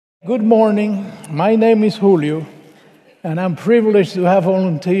Good morning. My name is Julio, and I'm privileged to have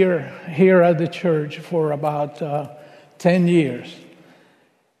volunteered here at the church for about 10 years.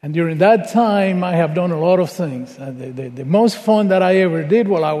 And during that time, I have done a lot of things. The most fun that I ever did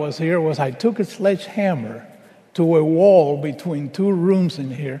while I was here was I took a sledgehammer to a wall between two rooms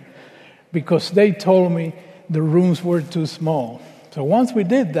in here because they told me the rooms were too small. So once we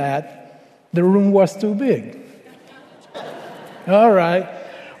did that, the room was too big. All right.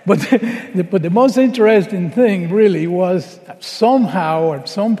 But the most interesting thing really was somehow, at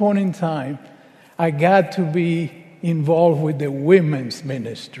some point in time, I got to be involved with the women's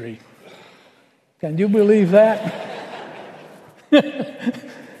ministry. Can you believe that?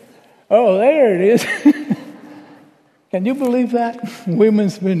 Oh, there it is. Can you believe that?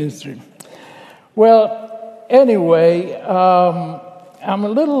 Women's ministry. Well, anyway, I'm a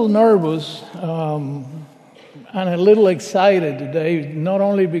little nervous. And a little excited today, not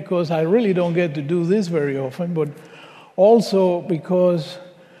only because I really don't get to do this very often, but also because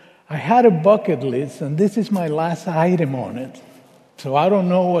I had a bucket list, and this is my last item on it. So I don't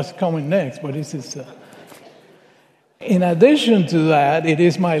know what's coming next, but this is... In addition to that, it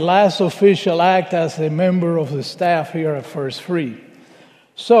is my last official act as a member of the staff here at First Free.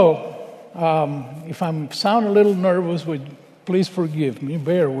 So, if I sound a little nervous, please forgive me,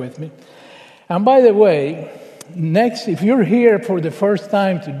 bear with me. And by the way, next, if you're here for the first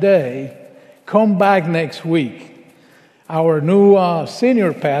time today, come back next week. Our new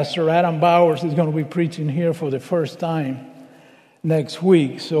senior pastor, Adam Bowers, is going to be preaching here for the first time next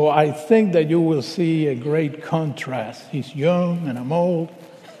week. So I think that you will see a great contrast. He's young and I'm old.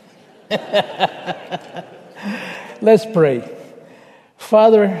 Let's pray.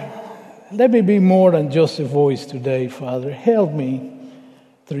 Father, let me be more than just a voice today, Father. Help me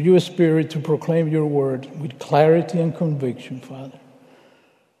through your Spirit to proclaim your word with clarity and conviction, Father.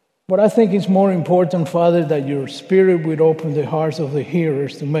 But I think it's more important, Father, that your Spirit would open the hearts of the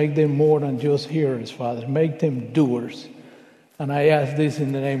hearers to make them more than just hearers, Father. Make them doers. And I ask this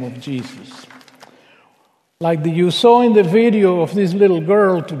in the name of Jesus. Like you saw in the video of this little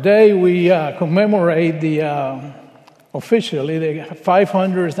girl, today we commemorate officially the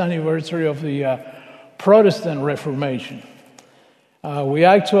 500th anniversary of the Protestant Reformation. We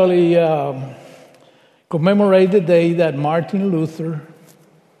actually commemorate the day that Martin Luther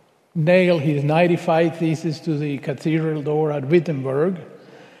nailed his 95 Theses to the cathedral door at Wittenberg.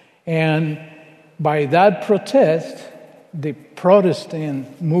 And by that protest, the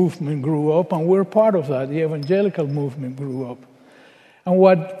Protestant movement grew up, and we're part of that. The evangelical movement grew up. And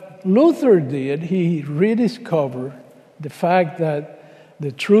what Luther did, he rediscovered the fact that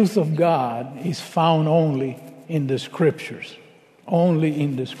the truth of God is found only in the Scriptures. Only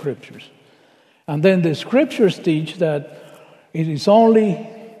in the Scriptures. And then the Scriptures teach that it is only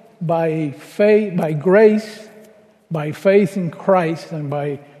by faith, by grace, by faith in Christ, and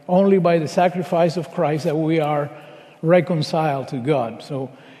only by the sacrifice of Christ that we are reconciled to God. So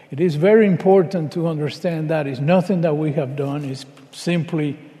it is very important to understand that it's nothing that we have done. It's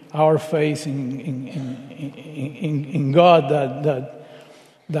simply our faith in God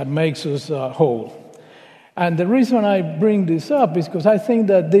that makes us whole. And the reason I bring this up is because I think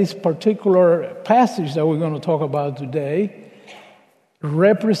that this particular passage that we're going to talk about today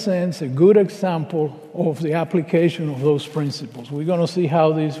represents a good example of the application of those principles. We're going to see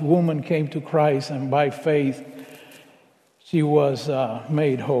how this woman came to Christ, and by faith, she was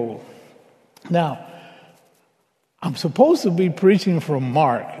made whole. Now, I'm supposed to be preaching from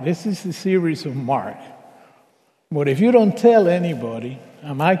Mark. This is the series of Mark. But if you don't tell anybody,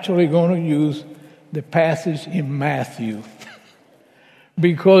 I'm actually going to use the passage in Matthew.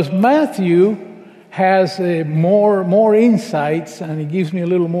 Because Matthew has more insights, and it gives me a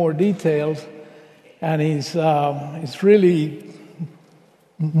little more details, and it's really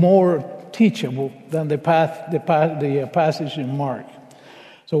more teachable than the passage in Mark.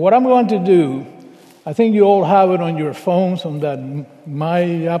 So what I'm going to do, I think you all have it on your phones, on that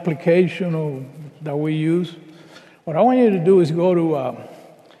my application that we use. What I want you to do is go to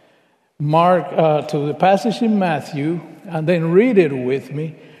Mark, to the passage in Matthew, and then read it with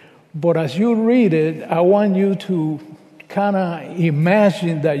me. But as you read it, I want you to kind of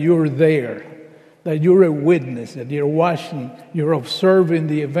imagine that you're there, that you're a witness, that you're watching, you're observing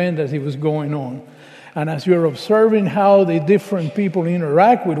the event as it was going on. And as you're observing how the different people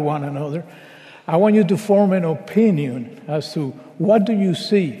interact with one another, I want you to form an opinion as to what do you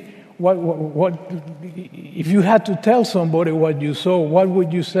see? What if you had to tell somebody what you saw, what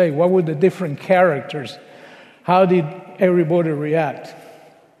would you say? What were the different characters? How did everybody react?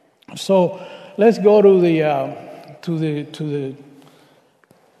 So let's go to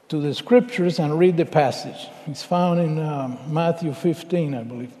to the scriptures and read the passage. It's found in Matthew 15, I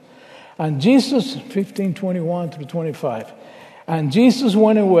believe. And Jesus, 15:21 through 25. And Jesus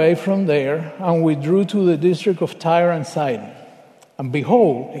went away from there and withdrew to the district of Tyre and Sidon. And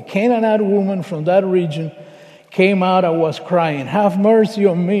behold, a Canaanite woman from that region came out and was crying, "Have mercy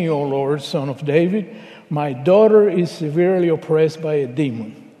on me, O Lord, Son of David. My daughter is severely oppressed by a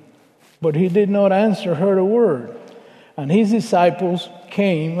demon." But he did not answer her a word. And his disciples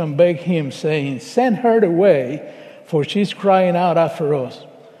came and begged him, saying, "Send her away, for she's crying out after us."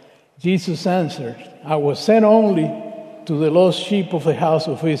 Jesus answered, "I was sent only to the lost sheep of the house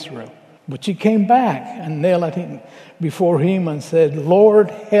of Israel." But she came back and knelt before him and said, "Lord,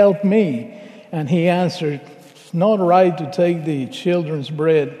 help me." And he answered, "It's not right to take the children's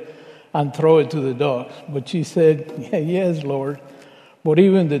bread and throw it to the dogs." But she said, "Yes, Lord, but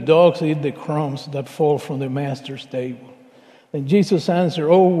even the dogs eat the crumbs that fall from the master's table." Then Jesus answered,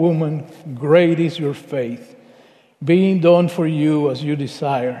 "O woman, great is your faith. Being done for you as you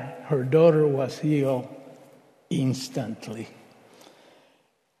desire." Her daughter was healed instantly.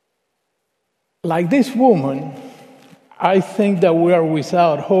 Like this woman, I think that we are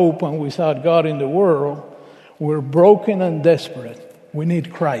without hope and without God in the world. We're broken and desperate. We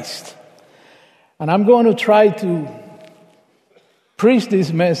need Christ. And I'm going to try to preach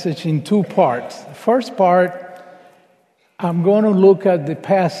this message in two parts. The first part, I'm going to look at the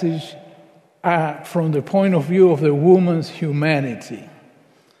passage from the point of view of the woman's humanity.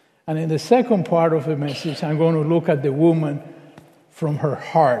 And in the second part of the message, I'm going to look at the woman from her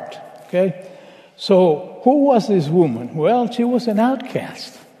heart. Okay? So, who was this woman? Well, she was an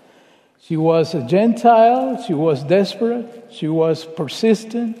outcast. She was a Gentile. She was desperate. She was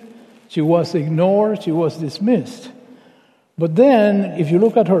persistent. She was ignored. She was dismissed. But then, if you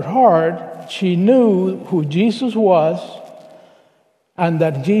look at her heart, she knew who Jesus was and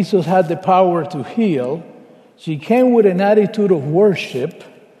that Jesus had the power to heal. She came with an attitude of worship.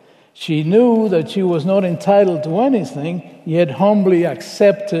 She knew that she was not entitled to anything, yet humbly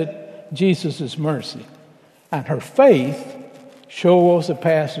accepted Jesus' mercy. And her faith showed us a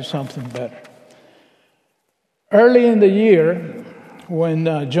path to something better. Early in the year,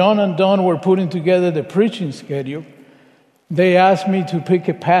 when John and Don were putting together the preaching schedule, they asked me to pick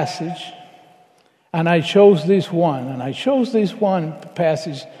a passage, and I chose this one. And I chose this one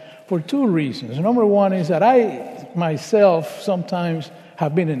passage for two reasons. Number one is that I myself sometimes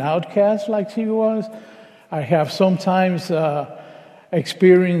have been an outcast like she was. I have sometimes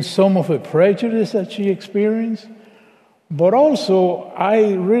experienced some of the prejudice that she experienced. But also,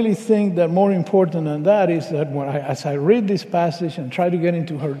 I really think that more important than that is that as I read this passage and try to get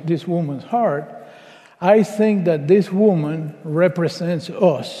into this woman's heart, I think that this woman represents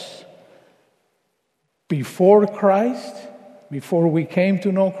us. Before Christ, before we came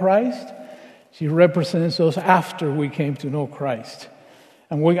to know Christ, she represents us after we came to know Christ.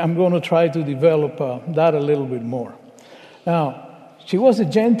 And I'm going to try to develop that a little bit more. Now, she was a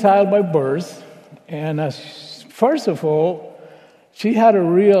Gentile by birth, and first of all, she had a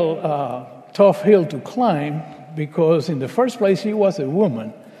real tough hill to climb because in the first place, she was a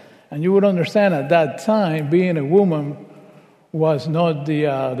woman. And you would understand at that time, being a woman was not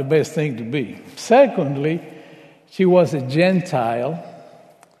the best thing to be. Secondly, she was a Gentile.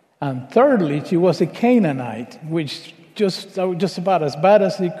 And thirdly, she was a Canaanite, which just about as bad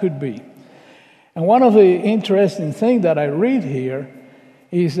as it could be. And one of the interesting things that I read here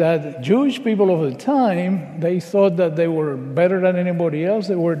is that Jewish people of the time, they thought that they were better than anybody else.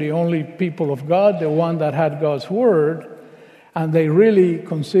 They were the only people of God, the one that had God's word. And they really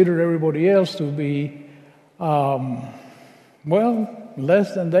considered everybody else to be,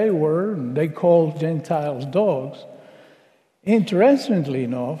 less than they were. They called Gentiles dogs. Interestingly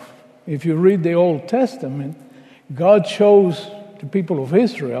enough, if you read the Old Testament, God chose the people of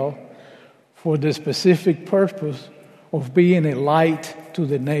Israel for the specific purpose of being a light to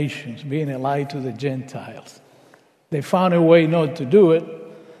the nations, being a light to the Gentiles. They found a way not to do it.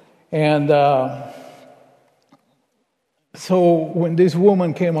 And so when this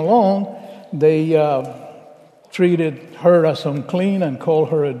woman came along, they treated her as unclean and called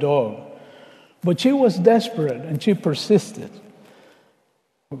her a dog. But she was desperate and she persisted.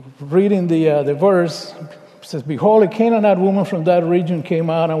 Reading the verse, it says, "Behold, a Canaanite woman from that region came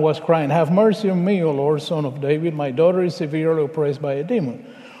out and was crying, 'Have mercy on me, O Lord, Son of David. My daughter is severely oppressed by a demon.'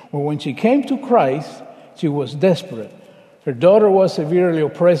 Well, when she came to Christ, she was desperate. Her daughter was severely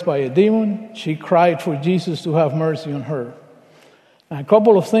oppressed by a demon. She cried for Jesus to have mercy on her." Now, a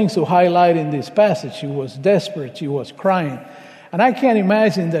couple of things to highlight in this passage. She was desperate. She was crying. And I can't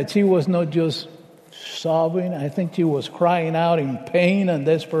imagine that she was not just sobbing. I think she was crying out in pain and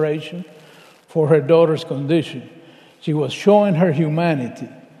desperation for her daughter's condition. She was showing her humanity.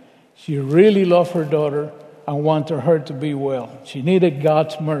 She really loved her daughter and wanted her to be well. She needed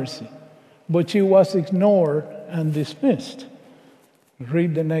God's mercy. But she was ignored and dismissed.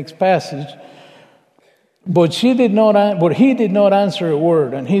 Read the next passage. But he did not answer a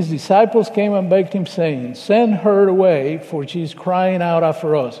word. And his disciples came and begged him, saying, "Send her away, for she is crying out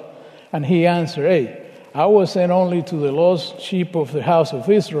after us." And he answered, "Hey, I was sent only to the lost sheep of the house of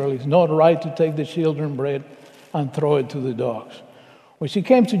Israel. It's not right to take the children's bread and throw it to the dogs." Well, she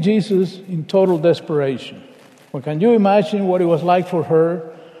came to Jesus in total desperation. Well, can you imagine what it was like for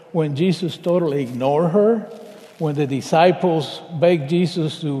her when Jesus totally ignored her? When the disciples begged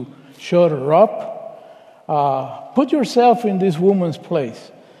Jesus to shut her up? Put yourself in this woman's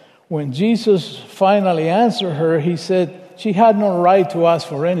place. When Jesus finally answered her, he said she had no right to ask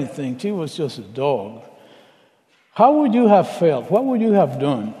for anything. She was just a dog. How would you have felt? What would you have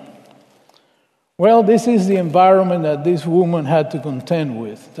done? Well, this is the environment that this woman had to contend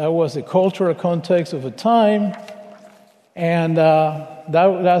with. That was the cultural context of the time, and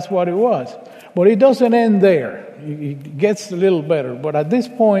that's what it was. But it doesn't end there. It gets a little better. But at this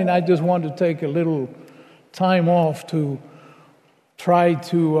point, I just want to take a little time off to try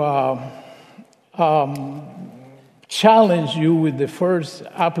to challenge you with the first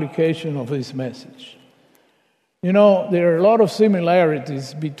application of this message. You know, there are a lot of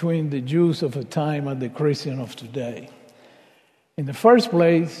similarities between the Jews of the time and the Christians of today. In the first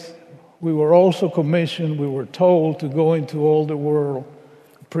place, we were also commissioned, we were told to go into all the world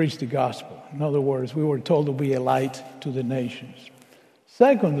and preach the gospel. In other words, we were told to be a light to the nations.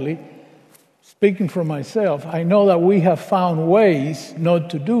 Secondly, speaking for myself, I know that we have found ways not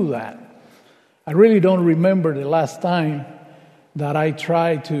to do that. I really don't remember the last time that I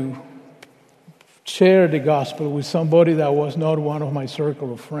tried to share the gospel with somebody that was not one of my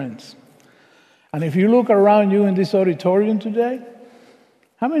circle of friends. And if you look around you in this auditorium today,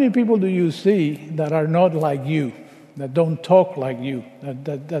 how many people do you see that are not like you, that don't talk like you,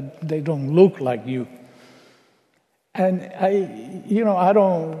 that they don't look like you? And I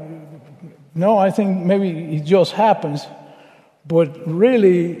think maybe it just happens, but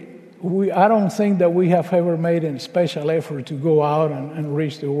really, I don't think that we have ever made a special effort to go out and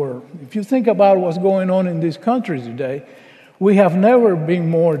reach the world. If you think about what's going on in this country today, we have never been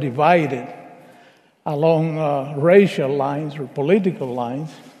more divided along racial lines or political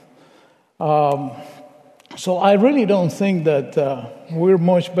lines. So I really don't think that we're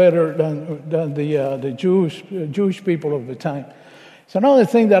much better than the Jewish people of the time. So another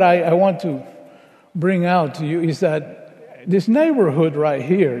thing that I want to bring out to you is that this neighborhood right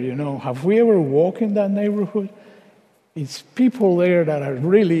here, have we ever walked in that neighborhood? It's people there that are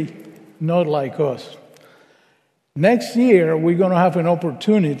really not like us. Next year, we're going to have an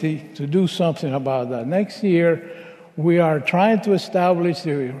opportunity to do something about that. Next year, we are trying to establish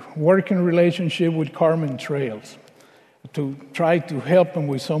a working relationship with Carmen Trails to try to help them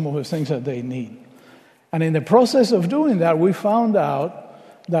with some of the things that they need. And in the process of doing that, we found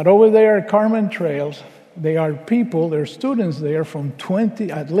out that over there at Carmen Trails, there are students there from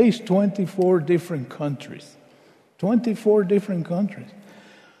at least 24 different countries. 24 different countries.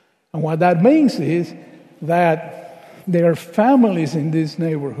 And what that means is that there are families in this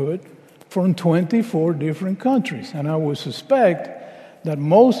neighborhood from 24 different countries. And I would suspect that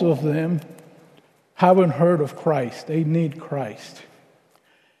most of them haven't heard of Christ. They need Christ.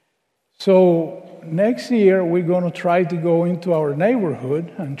 So next year, we're going to try to go into our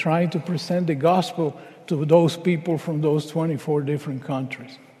neighborhood and try to present the gospel to those people from those 24 different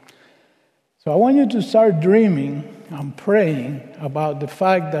countries. So I want you to start dreaming and praying about the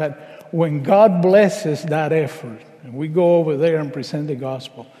fact that when God blesses that effort, and we go over there and present the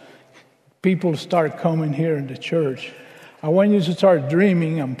gospel, people start coming here in the church. I want you to start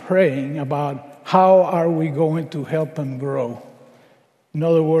dreaming and praying about how are we going to help them grow. In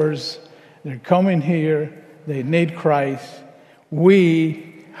other words, they're coming here, they need Christ.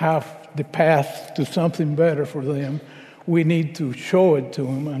 We have the path to something better for them. We need to show it to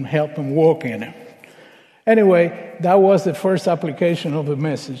them and help them walk in it. Anyway, that was the first application of the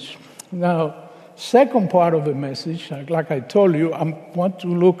message. Now, second part of the message, like I told you, I want to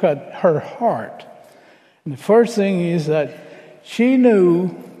look at her heart. And the first thing is that she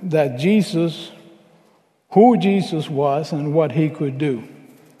knew that who Jesus was and what he could do.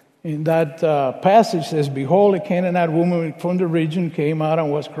 In that passage says, "Behold, a Canaanite woman from the region came out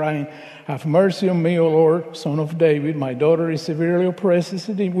and was crying, 'Have mercy on me, O Lord, son of David. My daughter is severely oppressed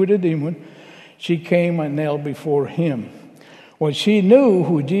with a demon.' She came and knelt before him." Well, she knew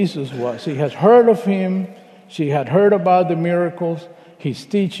who Jesus was. She had heard of him. She had heard about the miracles, his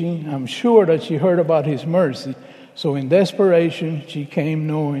teaching. I'm sure that she heard about his mercy. So in desperation, she came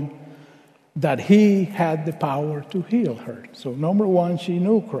knowing that he had the power to heal her. So number one, she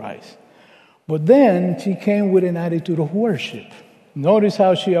knew Christ. But then she came with an attitude of worship. Notice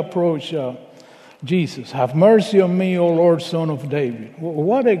how she approached Jesus. Have mercy on me, O Lord, Son of David.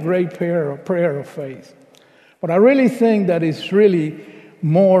 What a great prayer of faith. But I really think that it's really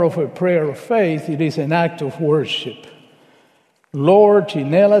more of a prayer of faith. It is an act of worship. Lord, she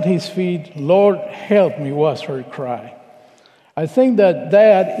knelt at his feet. Lord, help me, was her cry. I think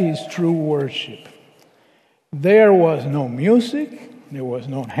that is true worship. There was no music. There was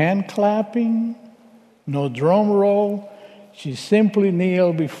no hand clapping, no drum roll. She simply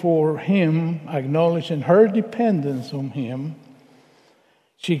kneeled before him, acknowledging her dependence on him.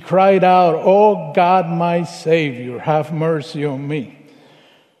 She cried out, "Oh God, my Savior, have mercy on me,"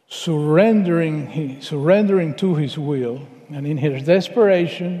 surrendering to his will. And in her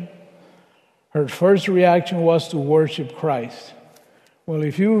desperation, her first reaction was to worship Christ. Well,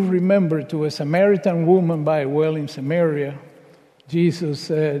 if you remember, to a Samaritan woman by a well in Samaria, Jesus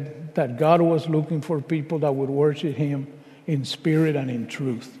said that God was looking for people that would worship him in spirit and in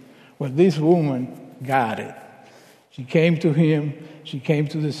truth. Well, this woman got it. She came to him. She came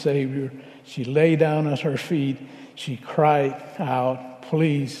to the Savior. She lay down at her feet. She cried out,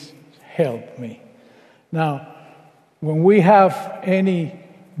 "Please help me." Now, when we have any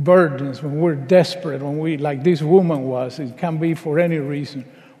burdens, when we're desperate, when we, like this woman was, it can be for any reason,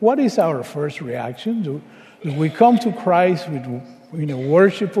 what is our first reaction? Do we come to Christ in a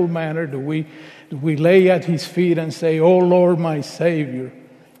worshipful manner? Do we lay at his feet and say, "Oh Lord, my Savior,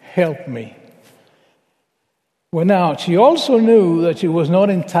 help me"? Well, now, she also knew that she was not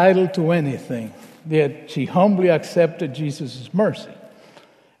entitled to anything, yet she humbly accepted Jesus' mercy.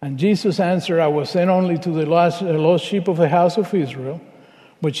 And Jesus answered, "I was sent only to the lost sheep of the house of Israel."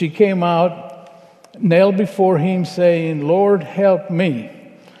 But she came out, knelt before him, saying, "Lord, help me."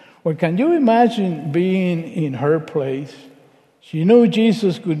 Well, can you imagine being in her place? She knew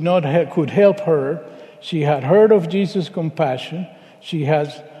Jesus could help her. She had heard of Jesus' compassion. She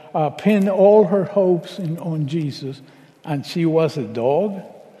has pinned all her hopes on Jesus, and she was a dog.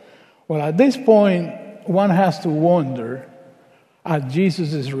 Well, at this point, one has to wonder at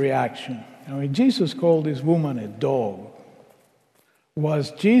Jesus' reaction. I mean, Jesus called this woman a dog.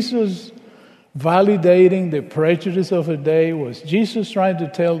 Was Jesus validating the prejudice of the day? Was Jesus trying to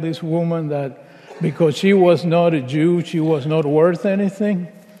tell this woman that because she was not a Jew, she was not worth anything?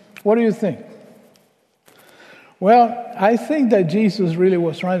 What do you think? Well, I think that Jesus really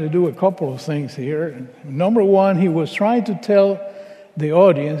was trying to do a couple of things here. Number one, he was trying to tell the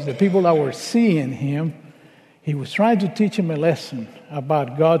audience, the people that were seeing him, he was trying to teach them a lesson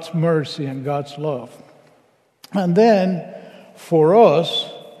about God's mercy and God's love. And then, for us,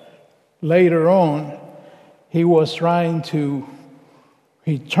 later on, he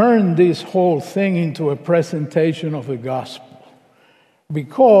turned this whole thing into a presentation of the gospel.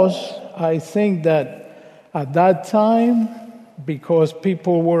 Because I think that at that time, because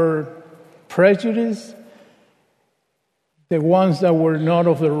people were prejudiced, the ones that were not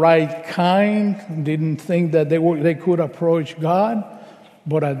of the right kind didn't think that they could approach God.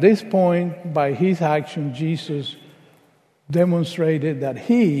 But at this point, by his action, Jesus demonstrated that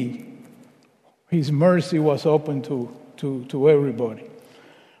his mercy was open to everybody.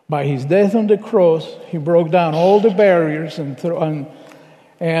 By his death on the cross, he broke down all the barriers and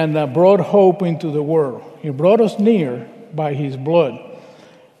brought hope into the world. He brought us near by his blood.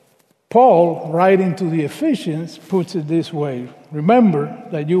 Paul, writing to the Ephesians, puts it this way: remember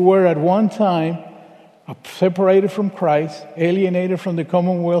that you were at one time separated from Christ, alienated from the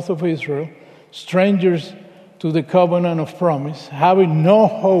commonwealth of Israel, strangers to the covenant of promise, having no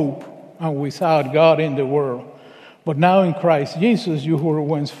hope and without God in the world. But now in Christ Jesus, you who were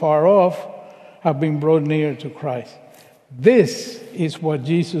once far off have been brought near to Christ. This is what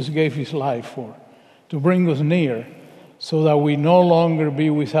Jesus gave his life for, to bring us near, so that we no longer be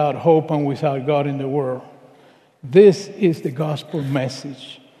without hope and without God in the world. This is the gospel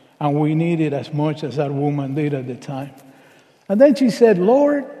message, and we need it as much as that woman did at the time. And then she said,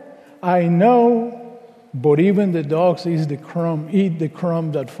 "Lord, I know, but even the dogs eat the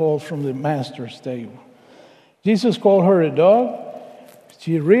crumb that falls from the master's table." Jesus called her a dog.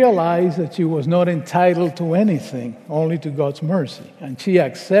 She realized that she was not entitled to anything, only to God's mercy. And she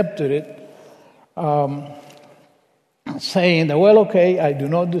accepted it, saying that, "Well, okay, I do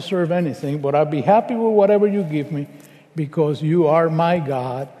not deserve anything, but I'll be happy with whatever you give me because you are my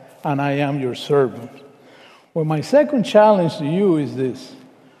God and I am your servant." Well, my second challenge to you is this.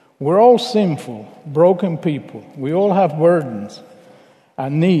 We're all sinful, broken people. We all have burdens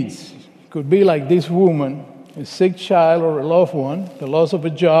and needs. It could be like this woman, a sick child or a loved one, the loss of a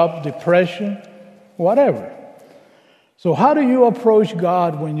job, depression, whatever. So how do you approach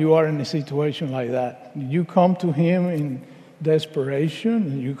God when you are in a situation like that? You come to Him in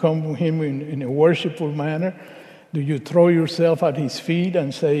desperation? You come to Him in a worshipful manner? Do you throw yourself at His feet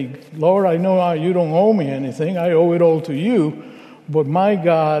and say, Lord, I know you don't owe me anything. I owe it all to you. But my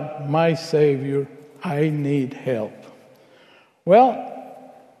God, my Savior, I need help. Well,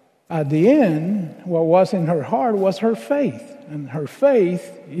 at the end, what was in her heart was her faith. And her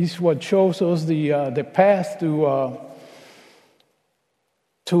faith is what shows us the path to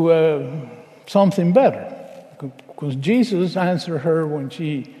something better. Because Jesus answered her when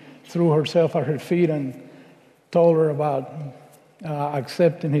she threw herself at her feet and told her about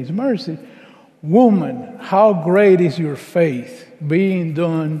accepting His mercy. Woman, how great is your faith, being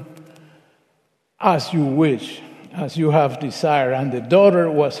done as you wish, as you have desired. And the daughter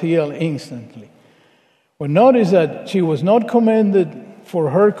was healed instantly. Well, notice that she was not commended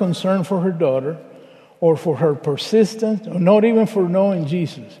for her concern for her daughter or for her persistence, or not even for knowing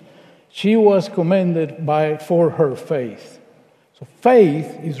Jesus. She was commended for her faith. So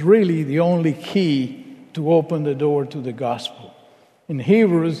faith is really the only key to open the door to the gospel. In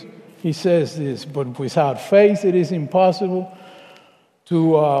Hebrews, he says this, but without faith it is impossible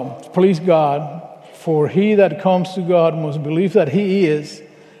to please God, for he that comes to God must believe that He is,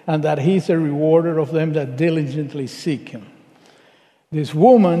 and that He is a rewarder of them that diligently seek Him. This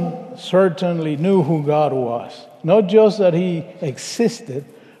woman certainly knew who God was. Not just that He existed,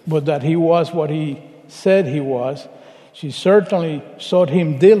 but that He was what He said He was. She certainly sought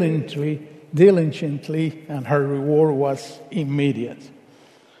Him diligently, and her reward was immediate.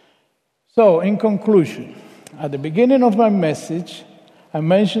 So, in conclusion, at the beginning of my message, I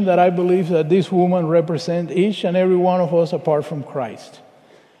mentioned that I believe that this woman represents each and every one of us apart from Christ.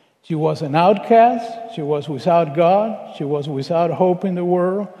 She was an outcast. She was without God. She was without hope in the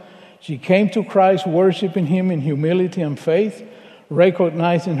world. She came to Christ worshiping Him in humility and faith,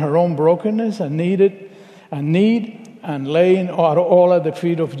 recognizing her own brokenness and need, and laying all at the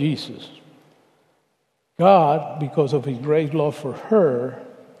feet of Jesus. God, because of His great love for her,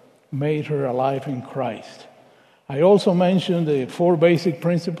 made her alive in Christ. I also mentioned the 4 basic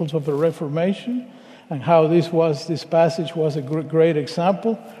principles of the Reformation and how this passage was a great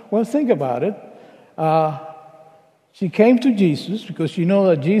example. Well, think about it. She came to Jesus because she knew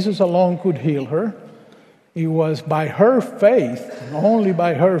that Jesus alone could heal her. It was by her faith, only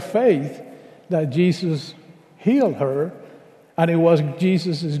by her faith, that Jesus healed her, and it was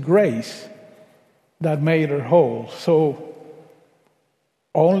Jesus' grace that made her whole. So,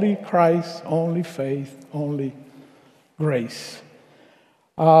 only Christ, only faith, only grace.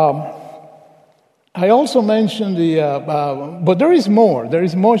 I also mentioned but there is more. There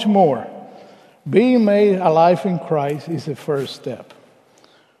is much more. Being made alive in Christ is the first step.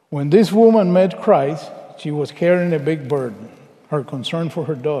 When this woman met Christ, she was carrying a big burden, her concern for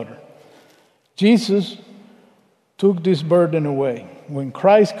her daughter. Jesus took this burden away. When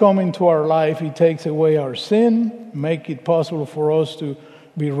Christ comes into our life, He takes away our sin, make it possible for us to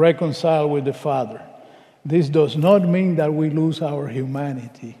be reconciled with the Father. This does not mean that we lose our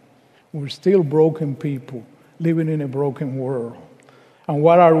humanity. We're still broken people living in a broken world. And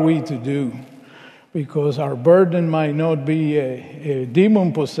what are we to do? Because our burden might not be a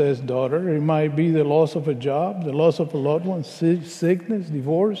demon-possessed daughter. It might be the loss of a job, the loss of a loved one, sickness,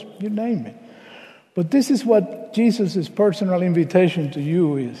 divorce, you name it. But this is what Jesus' personal invitation to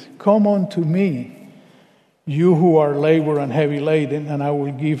you is. Come unto me, you who are labor and heavy laden, and I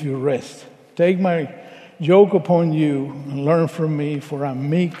will give you rest. Take my yoke upon you and learn from me, for I'm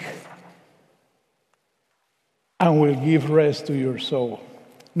meek and will give rest to your soul.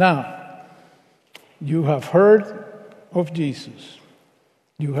 Now, you have heard of Jesus.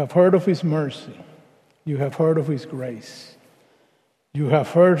 You have heard of His mercy. You have heard of His grace. You have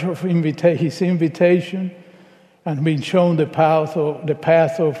heard of His invitation and been shown the path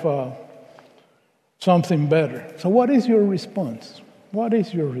of something better. So what is your response? What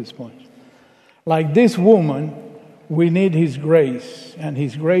is your response? Like this woman, we need His grace, and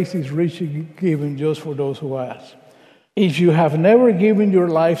His grace is richly given just for those who ask. If you have never given your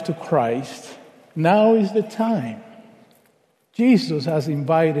life to Christ, now is the time. Jesus has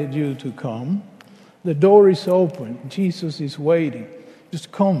invited you to come. The door is open. Jesus is waiting.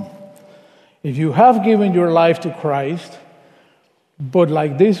 Just come. If you have given your life to Christ, but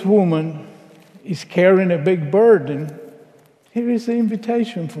like this woman is carrying a big burden, Here is the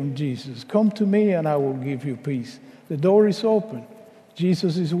invitation from Jesus. Come to me and I will give you peace. The door is open.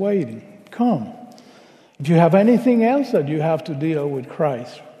 Jesus is waiting. Come. If you have anything else that you have to deal with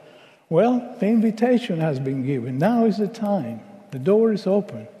Christ, well, the invitation has been given. Now is the time. The door is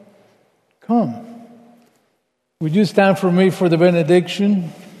open. Come. Would you stand for me for the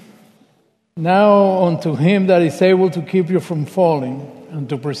benediction? Now unto him that is able to keep you from falling and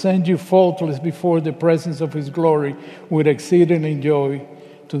to present you faultless before the presence of his glory with exceeding joy,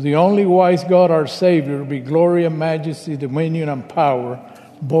 to the only wise God our Savior be glory and majesty, dominion and power,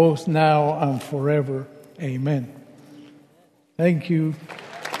 both now and forever. Amen. Thank you.